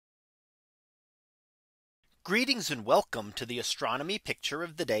Greetings and welcome to the Astronomy Picture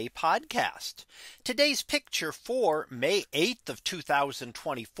of the Day podcast. Today's picture for May 8th of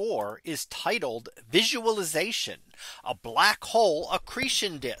 2024 is titled Visualization, a black hole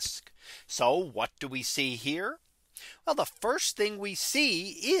accretion disk. So what do we see here? Well, the first thing we see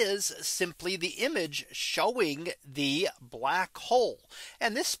is simply the image showing the black hole.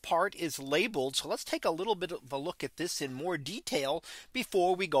 And this part is labeled. So let's take a little bit of a look at this in more detail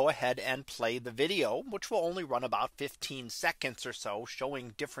before we go ahead and play the video, which will only run about 15 seconds or so,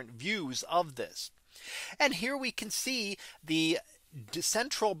 showing different views of this. And here we can see the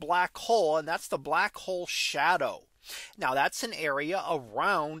central black hole, and that's the black hole shadow. Now that's an area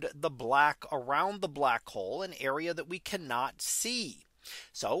around the black hole, an area that we cannot see.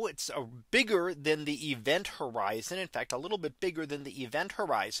 So it's bigger than the event horizon. In fact, a little bit bigger than the event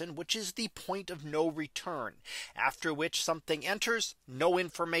horizon, which is the point of no return, after which something enters, no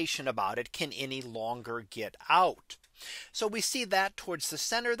information about it can any longer get out. So we see that towards the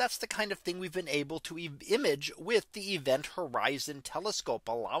center. That's the kind of thing we've been able to image with the Event Horizon Telescope,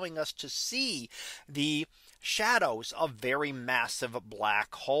 allowing us to see the shadows of very massive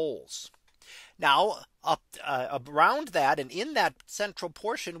black holes. Now up around that, and in that central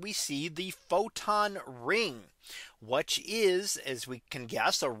portion, we see the photon ring, which is, as we can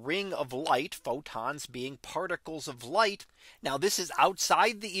guess, a ring of light, photons being particles of light. Now this is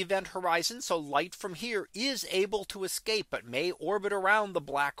outside the event horizon, so light from here is able to escape, but may orbit around the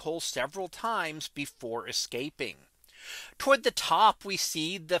black hole several times before escaping. Toward the top, we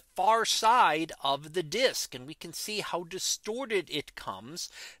see the far side of the disk, and we can see how distorted it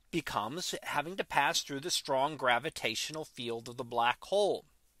becomes, having to pass through the strong gravitational field of the black hole.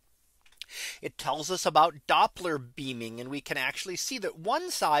 It tells us about Doppler beaming, and we can actually see that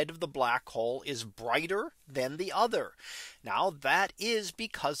one side of the black hole is brighter than the other. Now that is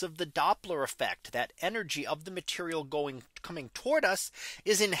because of the Doppler effect. That energy of the material coming toward us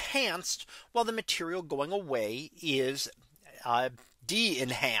is enhanced, while the material going away is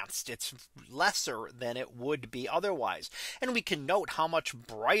de-enhanced. It's lesser than it would be otherwise. And we can note how much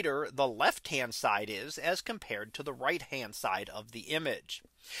brighter the left hand side is as compared to the right hand side of the image.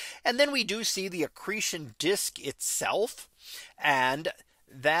 And then we do see the accretion disk itself, and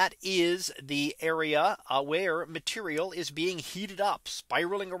that is the area where material is being heated up,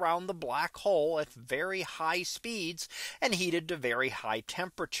 spiraling around the black hole at very high speeds and heated to very high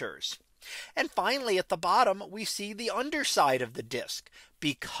temperatures. And finally, at the bottom, we see the underside of the disk.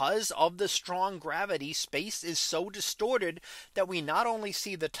 Because of the strong gravity, space is so distorted that we not only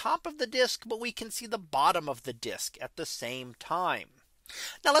see the top of the disk, but we can see the bottom of the disk at the same time.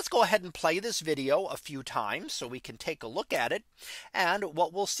 Now let's go ahead and play this video a few times so we can take a look at it. And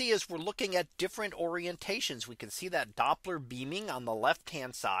what we'll see is we're looking at different orientations. We can see that Doppler beaming on the left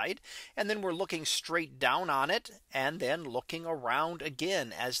hand side, and then we're looking straight down on it and then looking around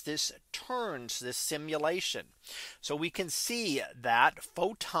again as this turns this simulation. So we can see that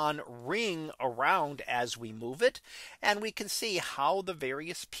photon ring around as we move it, and we can see how the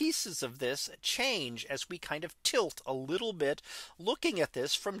various pieces of this change as we kind of tilt a little bit, looking at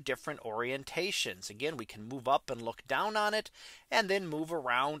this from different orientations. Again, we can move up and look down on it, and then move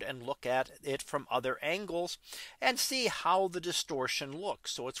around and look at it from other angles and see how the distortion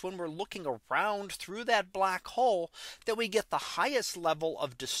looks. So it's when we're looking around through that black hole that we get the highest level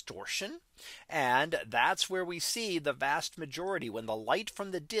of distortion. And that's where we see the vast majority, when the light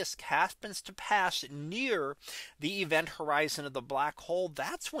from the disk happens to pass near the event horizon of the black hole.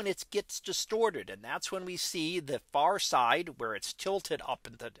 That's when it gets distorted. And that's when we see the far side where it's tilted up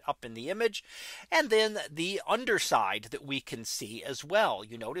in the image, and then the underside that we can see as well.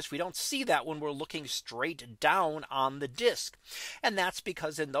 You notice we don't see that when we're looking straight down on the disk. And that's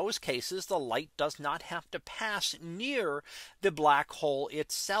because in those cases, the light does not have to pass near the black hole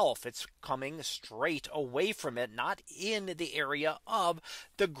itself. It's coming straight away from it, not in the area of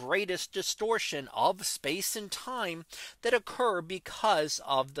the greatest distortion of space and time that occur because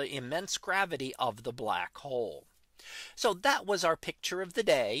of the immense gravity of the black hole. So that was our picture of the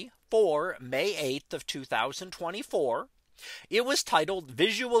day for May 8th of 2024. It was titled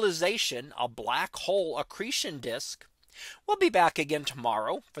Visualization, a black hole accretion disk. We'll be back again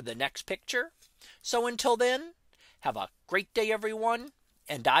tomorrow for the next picture. So until then, have a great day, everyone,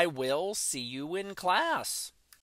 and I will see you in class.